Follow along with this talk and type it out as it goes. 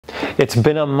It's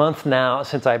been a month now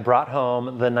since I brought home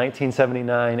the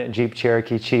 1979 Jeep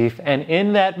Cherokee Chief, and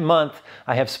in that month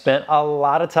I have spent a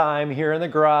lot of time here in the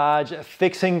garage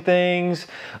fixing things,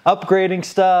 upgrading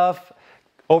stuff,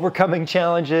 overcoming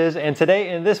challenges. And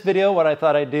today in this video, what I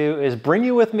thought I'd do is bring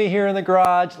you with me here in the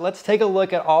garage. Let's take a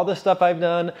look at all the stuff I've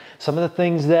done, some of the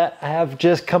things that have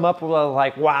just come up with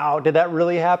like, wow, did that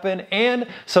really happen? And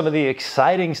some of the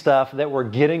exciting stuff that we're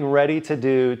getting ready to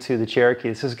do to the Cherokee.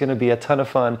 This is gonna be a ton of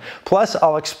fun. Plus,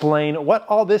 I'll explain what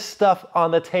all this stuff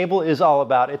on the table is all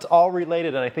about. It's all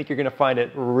related, and I think you're gonna find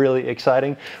it really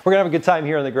exciting. We're gonna have a good time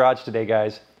here in the garage today,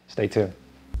 guys. Stay tuned.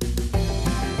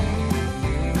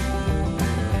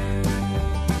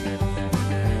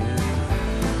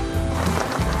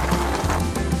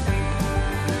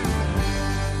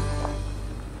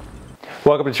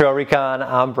 Welcome to Trail Recon.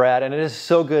 I'm Brad, and it is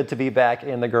so good to be back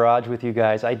in the garage with you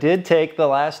guys. I did take the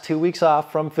last 2 weeks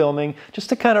off from filming just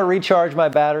to kind of recharge my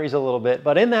batteries a little bit,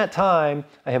 but in that time,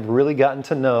 I have really gotten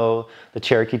to know the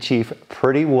Cherokee Chief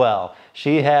pretty well.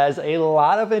 She has a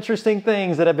lot of interesting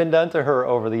things that have been done to her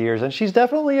over the years, and she's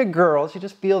definitely a girl. She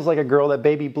just feels like a girl, that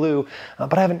baby blue,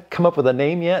 but I haven't come up with a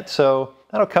name yet, so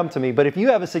that'll come to me. But if you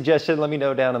have a suggestion, let me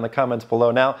know down in the comments below.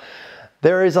 Now,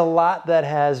 there is a lot that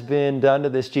has been done to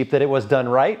this Jeep that it was done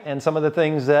right, and some of the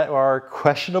things that are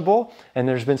questionable. And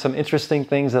there's been some interesting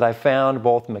things that I found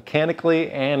both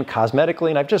mechanically and cosmetically,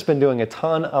 and I've just been doing a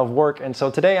ton of work. And so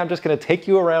today I'm just gonna take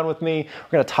you around with me. We're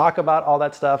gonna talk about all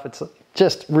that stuff. It's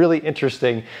just really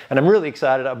interesting, and I'm really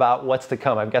excited about what's to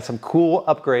come. I've got some cool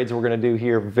upgrades we're gonna do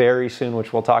here very soon,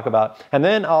 which we'll talk about. And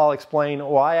then I'll explain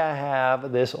why I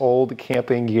have this old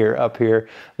camping gear up here.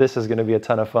 This is gonna be a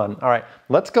ton of fun. All right,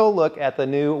 let's go look at the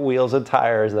new wheels and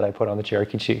tires that I put on the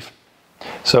Cherokee Chief.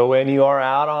 So when you are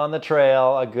out on the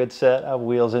trail, a good set of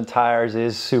wheels and tires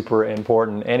is super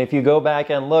important. And if you go back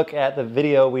and look at the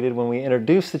video we did when we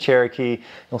introduced the Cherokee,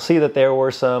 you'll see that there were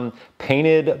some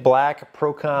painted black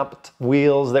Pro Comp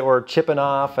wheels that were chipping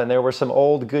off, and there were some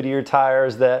old Goodyear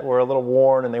tires that were a little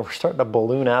worn and they were starting to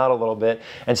balloon out a little bit.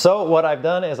 And so what I've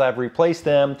done is I've replaced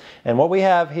them, and what we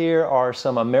have here are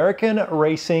some American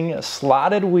Racing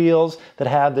slotted wheels that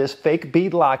have this fake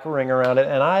beadlock ring around it,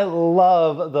 and I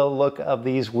love the look of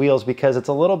these wheels because it's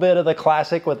a little bit of the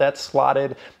classic with that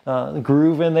slotted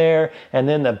groove in there, and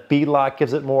then the beadlock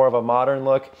gives it more of a modern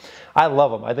look. I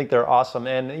love them. I think they're awesome.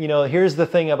 And you know, here's the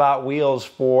thing about wheels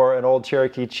for an old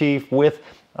Cherokee Chief with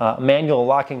manual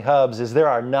locking hubs is there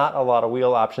are not a lot of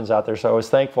wheel options out there. So I was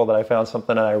thankful that I found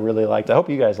something that I really liked. I hope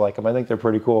you guys like them. I think they're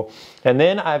pretty cool. And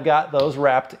then I've got those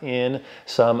wrapped in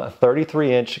some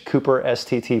 33-inch Cooper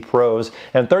STT Pros.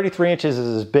 And 33 inches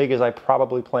is as big as I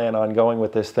probably plan on going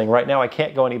with this thing. Right now I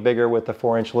can't go any bigger with the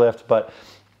 4-inch lift, but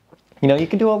you know, you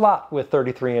can do a lot with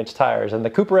 33-inch tires. And the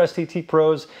Cooper STT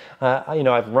Pros, you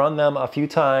know, I've run them a few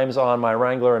times on my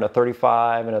Wrangler in a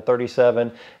 35 and a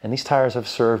 37, and these tires have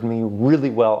served me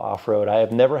really well off-road. I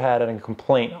have never had a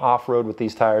complaint off-road with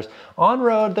these tires.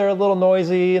 On-road, they're a little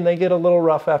noisy and they get a little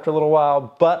rough after a little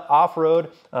while, but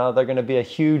off-road, they're gonna be a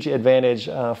huge advantage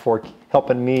for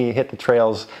helping me hit the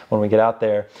trails when we get out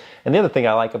there. And the other thing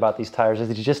I like about these tires is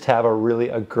that you just have a really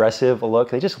aggressive look.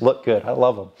 They just look good. I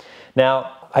love them.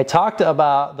 Now, I talked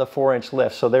about the 4-inch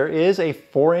lift. So there is a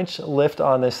 4-inch lift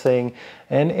on this thing,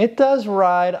 and it does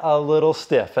ride a little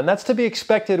stiff. And that's to be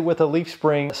expected with a leaf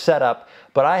spring setup.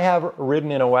 But I have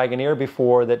ridden in a Wagoneer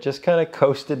before that just kind of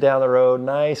coasted down the road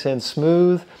nice and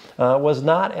smooth. Was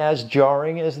not as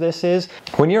jarring as this is.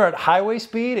 When you're at highway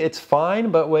speed, it's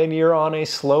fine, but when you're on a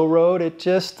slow road, it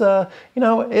just, you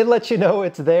know, it lets you know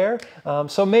it's there.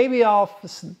 So maybe I'll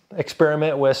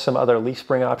experiment with some other leaf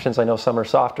spring options. I know some are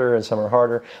softer and some are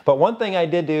harder. But one thing I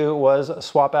did do was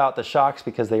swap out the shocks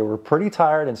because they were pretty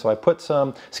tired, and so I put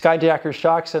some Skyjacker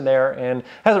shocks in there, and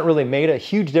hasn't really made a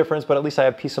huge difference, but at least I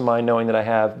have peace of mind knowing that I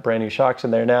have brand new shocks in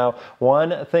there. Now,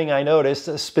 one thing I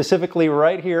noticed specifically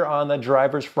right here on the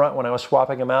driver's front when I was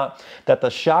swapping them out, that the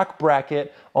shock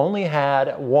bracket only had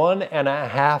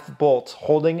 1.5 bolts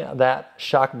holding that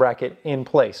shock bracket in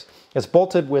place. It's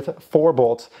bolted with 4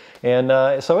 bolts,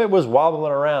 and so it was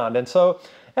wobbling around. And so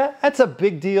that's a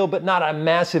big deal, but not a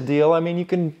massive deal. I mean, you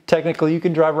can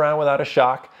drive around without a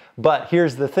shock, but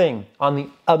here's the thing. On the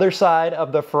other side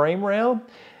of the frame rail,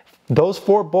 those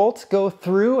 4 bolts go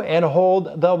through and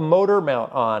hold the motor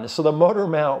mount on. So the motor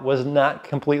mount was not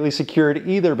completely secured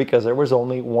either because there was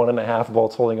only 1.5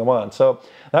 volts holding them on. So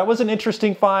that was an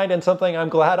interesting find and something I'm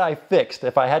glad I fixed.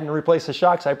 If I hadn't replaced the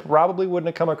shocks, I probably wouldn't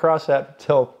have come across that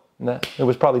till it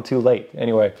was probably too late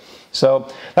anyway.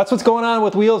 So that's what's going on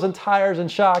with wheels and tires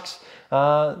and shocks.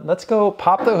 Let's go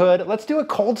pop the hood. Let's do a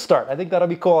cold start. I think that'll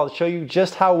be cool. I'll show you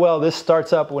just how well this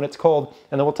starts up when it's cold,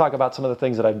 and then we'll talk about some of the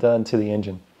things that I've done to the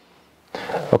engine.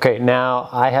 Okay, now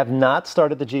I have not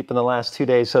started the Jeep in the last 2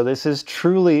 days, so this is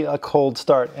truly a cold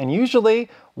start. And usually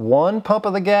one pump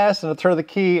of the gas and a turn of the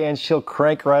key and she'll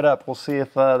crank right up. We'll see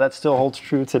if that still holds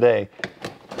true today.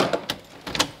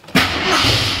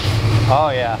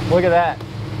 Oh yeah, look at that.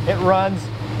 It runs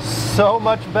so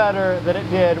much better than it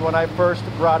did when I first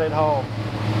brought it home.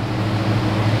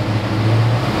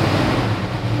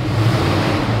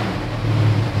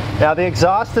 Now the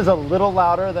exhaust is a little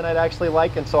louder than I'd actually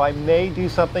like, and so I may do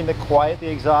something to quiet the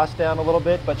exhaust down a little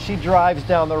bit, but she drives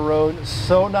down the road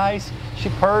so nice. She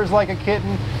purrs like a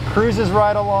kitten, cruises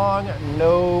right along,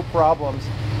 no problems.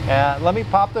 Let me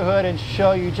pop the hood and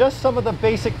show you just some of the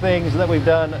basic things that we've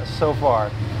done so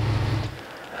far.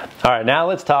 All right, now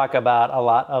let's talk about a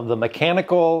lot of the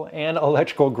mechanical and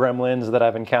electrical gremlins that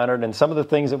I've encountered and some of the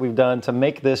things that we've done to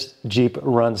make this Jeep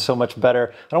run so much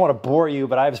better. I don't want to bore you,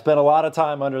 but I've spent a lot of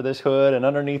time under this hood and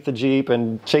underneath the Jeep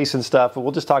and chasing stuff.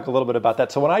 We'll just talk a little bit about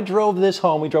that. So when I drove this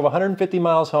home, we drove 150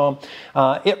 miles home,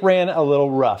 it ran a little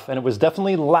rough, and it was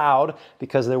definitely loud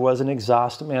because there was an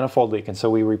exhaust manifold leak. And so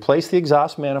we replaced the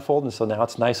exhaust manifold, and so now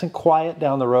it's nice and quiet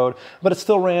down the road, but it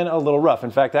still ran a little rough.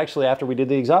 In fact, actually, after we did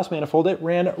the exhaust manifold, it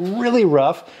ran really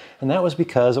rough, and that was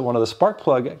because one of the spark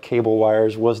plug cable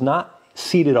wires was not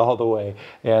seated all the way,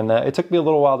 and it took me a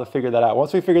little while to figure that out.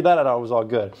 Once we figured that out, it was all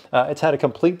good. It's had a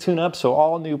complete tune-up, so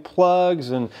all new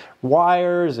plugs and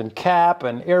wires and cap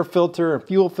and air filter and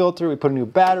fuel filter. We put a new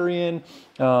battery in,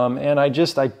 and I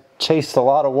chased a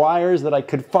lot of wires that I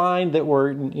could find that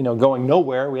were, going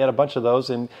nowhere. We had a bunch of those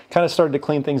and kind of started to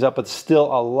clean things up, but still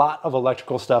a lot of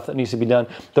electrical stuff that needs to be done.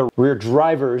 The rear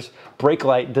driver's brake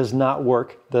light does not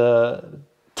work. The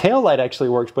tail light actually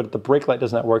works, but the brake light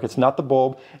does not work. It's not the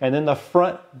bulb. And then the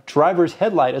front driver's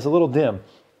headlight is a little dim.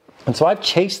 And so I've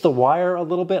chased the wire a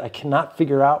little bit. I cannot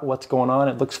figure out what's going on.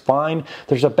 It looks fine.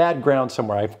 There's a bad ground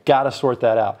somewhere. I've got to sort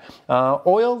that out.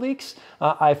 Oil leaks.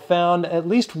 I found at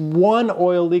least one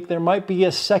oil leak. There might be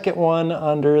a second one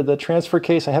under the transfer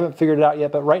case. I haven't figured it out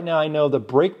yet, but right now I know the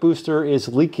brake booster is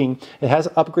leaking. It has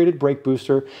an upgraded brake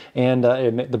booster, and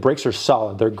the brakes are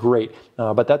solid. They're great.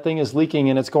 But that thing is leaking,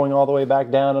 and it's going all the way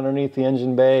back down underneath the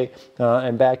engine bay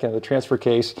and back into the transfer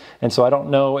case. And so I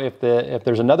don't know if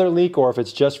there's another leak or if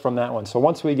it's just from that one. So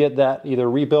once we get that either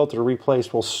rebuilt or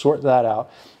replaced, we'll sort that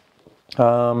out.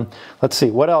 Let's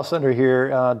see, what else under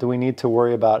here do we need to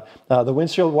worry about? The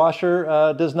windshield washer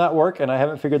does not work, and I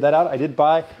haven't figured that out. I did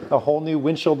buy a whole new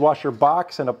windshield washer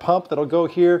box and a pump that'll go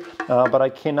here, but I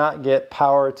cannot get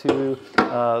power to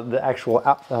the actual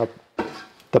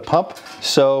the pump.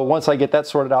 So once I get that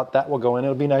sorted out, that will go in.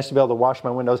 It'll be nice to be able to wash my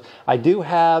windows. I do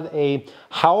have a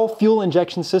Howell fuel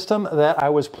injection system that I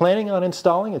was planning on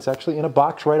installing. It's actually in a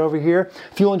box right over here.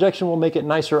 Fuel injection will make it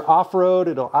nicer off-road.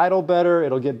 It'll idle better.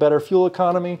 It'll get better fuel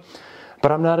economy.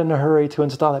 But I'm not in a hurry to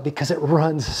install that because it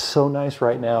runs so nice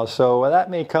right now. So that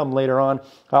may come later on.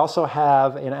 I also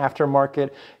have an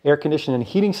aftermarket air conditioning and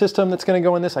heating system that's going to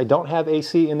go in this. I don't have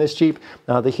AC in this Jeep.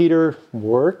 The heater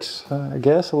works, I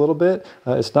guess, a little bit.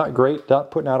 It's not great,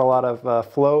 not putting out a lot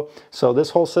of flow. So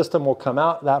this whole system will come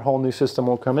out. That whole new system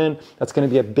will come in. That's going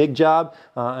to be a big job,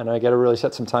 and I got to really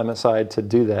set some time aside to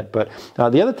do that. But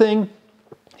the other thing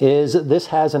is this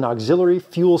has an auxiliary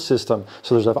fuel system.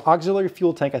 So there's an auxiliary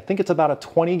fuel tank. I think it's about a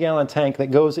 20-gallon tank that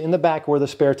goes in the back where the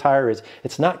spare tire is.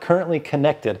 It's not currently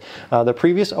connected. The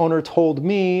previous owner told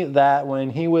me that when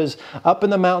he was up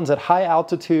in the mountains at high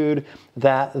altitude,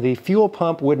 that the fuel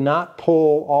pump would not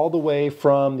pull all the way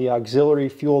from the auxiliary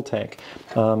fuel tank.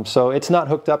 So it's not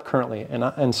hooked up currently.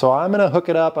 And so I'm gonna hook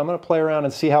it up. I'm gonna play around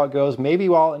and see how it goes. Maybe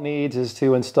all it needs is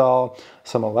to install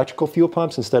some electrical fuel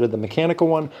pumps instead of the mechanical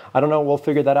one. I don't know, we'll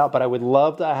figure that out, but I would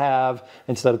love to have,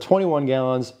 instead of 21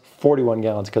 gallons, 41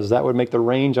 gallons, because that would make the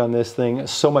range on this thing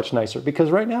so much nicer. Because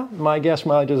right now, my gas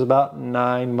mileage is about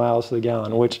 9 miles to the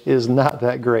gallon, which is not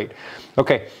that great.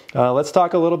 Okay, let's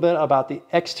talk a little bit about the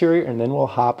exterior, and then we'll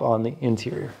hop on the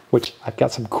interior, which I've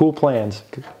got some cool plans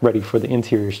ready for the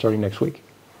interior starting next week.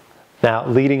 Now,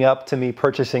 leading up to me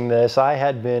purchasing this, I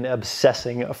had been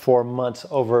obsessing for months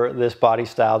over this body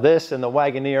style. This and the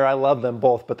Wagoneer, I love them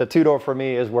both, but the two-door for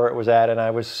me is where it was at, and I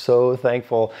was so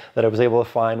thankful that I was able to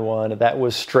find one that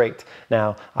was straight.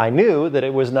 Now, I knew that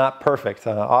it was not perfect.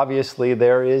 Obviously,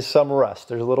 there is some rust.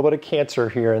 There's a little bit of cancer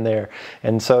here and there.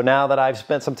 And so now that I've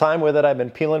spent some time with it, I've been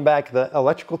peeling back the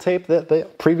electrical tape that the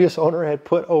previous owner had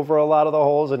put over a lot of the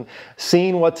holes and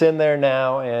seeing what's in there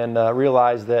now, and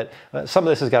realized that some of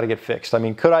this has got to get fixed. fixed. I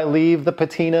mean, could I leave the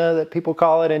patina that people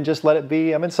call it and just let it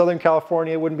be? I'm in Southern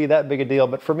California, it wouldn't be that big a deal,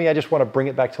 but for me, I just want to bring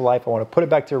it back to life. I want to put it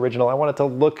back to original. I want it to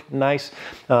look nice.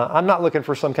 I'm not looking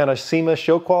for some kind of SEMA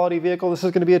show quality vehicle. This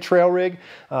is going to be a trail rig,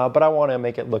 but I want to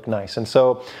make it look nice. And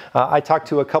so I talked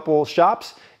to a couple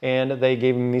shops, and they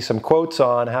gave me some quotes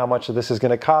on how much of this is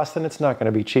going to cost, and it's not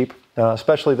going to be cheap,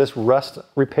 especially this rust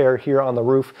repair here on the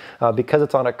roof, because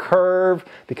it's on a curve,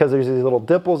 because there's these little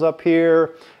dimples up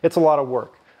here. It's a lot of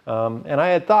work. And I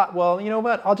had thought, well, you know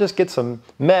what, I'll just get some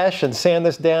mesh and sand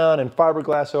this down and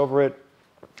fiberglass over it,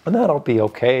 and that'll be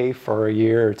okay for a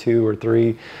year or 2 or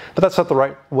 3, but that's not the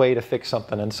right way to fix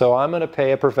something. And so I'm going to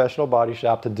pay a professional body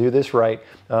shop to do this right.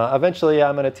 Eventually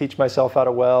I'm going to teach myself how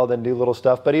to weld and do little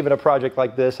stuff, but even a project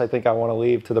like this, I think I want to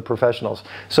leave to the professionals.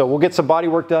 So we'll get some body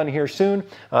work done here soon,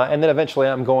 and then eventually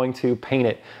I'm going to paint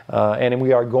it. And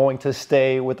we are going to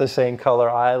stay with the same color.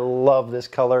 I love this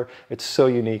color. It's so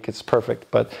unique. It's perfect.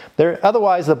 But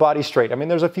otherwise the body's straight. I mean,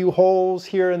 there's a few holes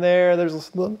here and there.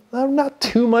 There's not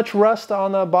too much rust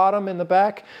on the bottom and the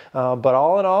back, but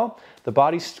all in all, the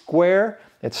body's square,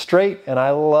 it's straight, and I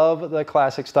love the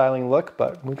classic styling look,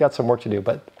 but we've got some work to do.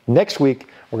 But next week,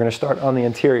 we're going to start on the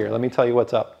interior. Let me tell you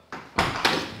what's up.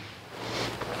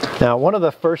 Now, one of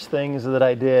the first things that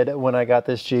I did when I got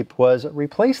this Jeep was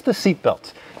replace the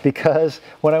seatbelt, because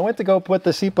when I went to go put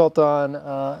the seatbelt on,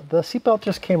 the seatbelt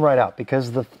just came right out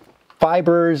because the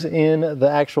fibers in the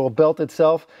actual belt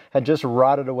itself had just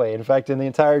rotted away. In fact, in the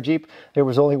entire Jeep, there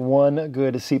was only one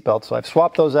good seatbelt. So I've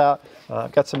swapped those out.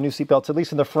 I've got some new seatbelts, at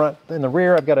least in the front. In the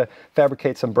rear, I've got to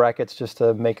fabricate some brackets just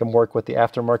to make them work with the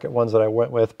aftermarket ones that I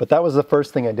went with. But that was the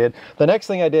first thing I did. The next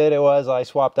thing I did was I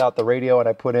swapped out the radio and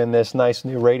I put in this nice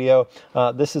new radio.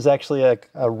 This is actually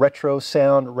a retro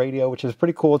sound radio, which is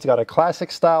pretty cool. It's got a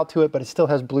classic style to it, but it still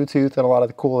has Bluetooth and a lot of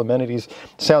the cool amenities.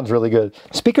 Sounds really good.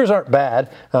 Speakers aren't bad,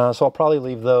 so I'll probably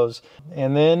leave those.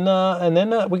 And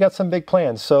then we got some big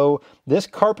plans. So this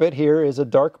carpet here is a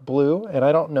dark blue, and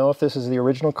I don't know if this is the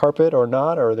original carpet or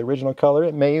not, or the original color.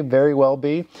 It may very well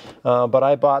be, but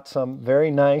I bought some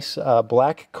very nice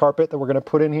black carpet that we're going to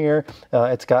put in here.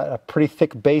 It's got a pretty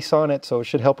thick base on it, so it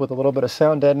should help with a little bit of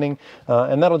sound deadening,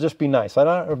 and that'll just be nice. I'm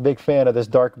not a big fan of this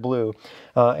dark blue.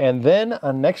 And then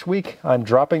next week, I'm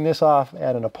dropping this off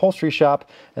at an upholstery shop,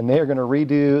 and they are going to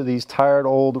redo these tired,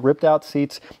 old, ripped out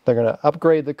seats. They're going to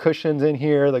upgrade the cushions in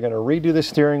here. They're going to redo the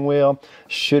steering wheel.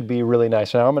 Should be really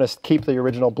nice. Now I'm going to keep the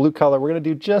original blue color. We're going to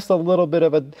do just a little bit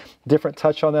of a different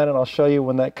touch on that, and I'll show you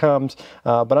when that comes.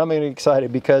 But I'm really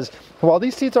excited because while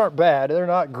these seats aren't bad, they're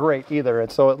not great either.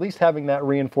 And so at least having that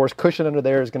reinforced cushion under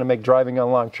there is going to make driving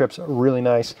on long trips really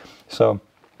nice. So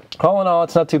all in all,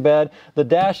 it's not too bad. The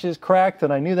dash is cracked,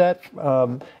 and I knew that.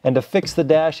 And to fix the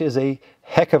dash is a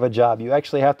heck of a job. You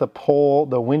actually have to pull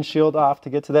the windshield off to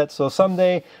get to that. So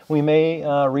someday we may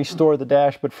restore the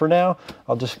dash, but for now,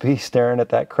 I'll just be staring at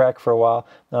that crack for a while.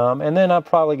 And then I'm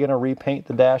probably going to repaint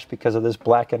the dash because of this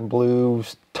black and blue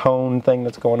tone thing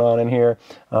that's going on in here.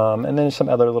 And then some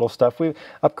other little stuff. We've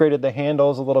upgraded the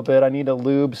handles a little bit. I need to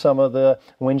lube some of the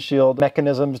windshield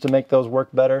mechanisms to make those work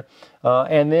better.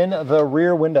 And then the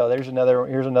rear window. Here's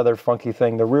another funky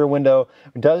thing. The rear window,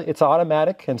 it's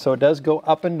automatic, and so it does go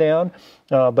up and down.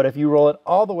 But if you roll it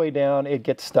all the way down, it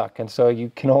gets stuck. And so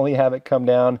you can only have it come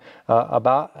down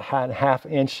about a half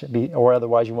inch, or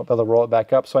otherwise you won't be able to roll it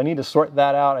back up. So I need to sort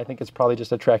that out. I think it's probably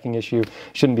just a tracking issue.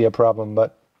 Shouldn't be a problem,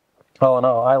 but all in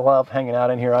all, I love hanging out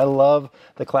in here. I love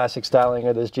the classic styling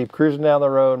of this Jeep. Cruising down the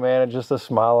road, man, and just a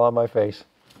smile on my face.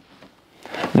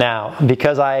 Now,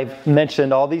 because I've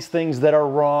mentioned all these things that are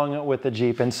wrong with the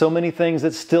Jeep and so many things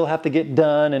that still have to get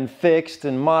done and fixed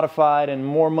and modified and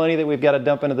more money that we've got to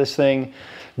dump into this thing,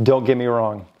 don't get me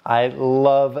wrong. I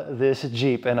love this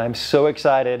Jeep, and I'm so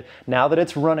excited now that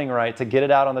it's running right to get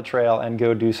it out on the trail and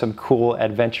go do some cool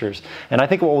adventures. And I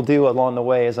think what we'll do along the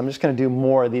way is I'm just going to do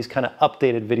more of these kind of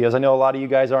updated videos. I know a lot of you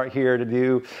guys aren't here to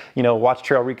do, watch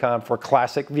Trail Recon for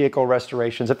classic vehicle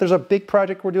restorations. If there's a big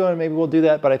project we're doing, maybe we'll do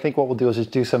that, but I think what we'll do is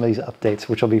just do some of these updates,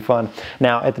 which will be fun.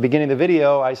 Now, at the beginning of the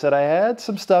video, I said I had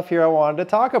some stuff here I wanted to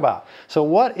talk about. So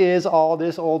what is all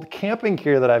this old camping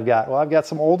gear that I've got? Well, I've got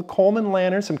some old Coleman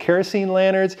lanterns, some kerosene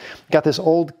lanterns. Got this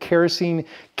old kerosene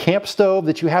camp stove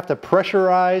that you have to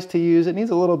pressurize to use. It needs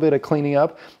a little bit of cleaning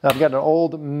up. I've got an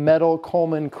old metal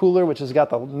Coleman cooler, which has got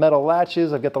the metal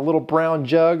latches. I've got the little brown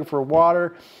jug for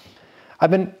water. I've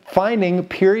been finding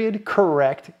period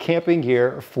correct camping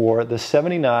gear for the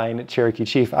 79 Cherokee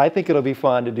Chief. I think it'll be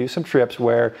fun to do some trips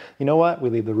where, you know what, we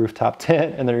leave the rooftop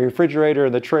tent and the refrigerator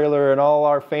and the trailer and all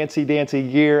our fancy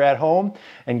dancy gear at home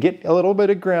and get a little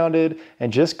bit grounded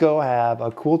and just go have a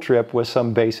cool trip with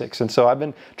some basics. And so I've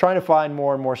been trying to find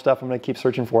more and more stuff. I'm going to keep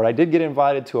searching for it. I did get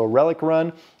invited to a relic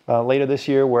run later this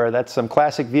year where that's some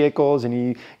classic vehicles and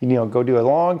you know, go do a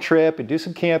long trip and do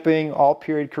some camping, all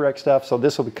period correct stuff. So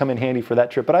this will come in handy for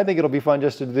that trip. But I think it'll be fun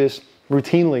just to do this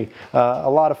routinely. A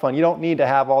lot of fun. You don't need to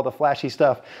have all the flashy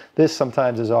stuff. This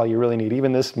sometimes is all you really need.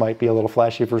 Even this might be a little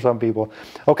flashy for some people.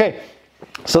 Okay.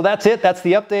 So that's it. That's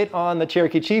the update on the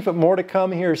Cherokee Chief. More to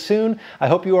come here soon. I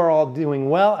hope you are all doing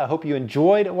well. I hope you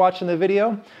enjoyed watching the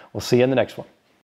video. We'll see you in the next one.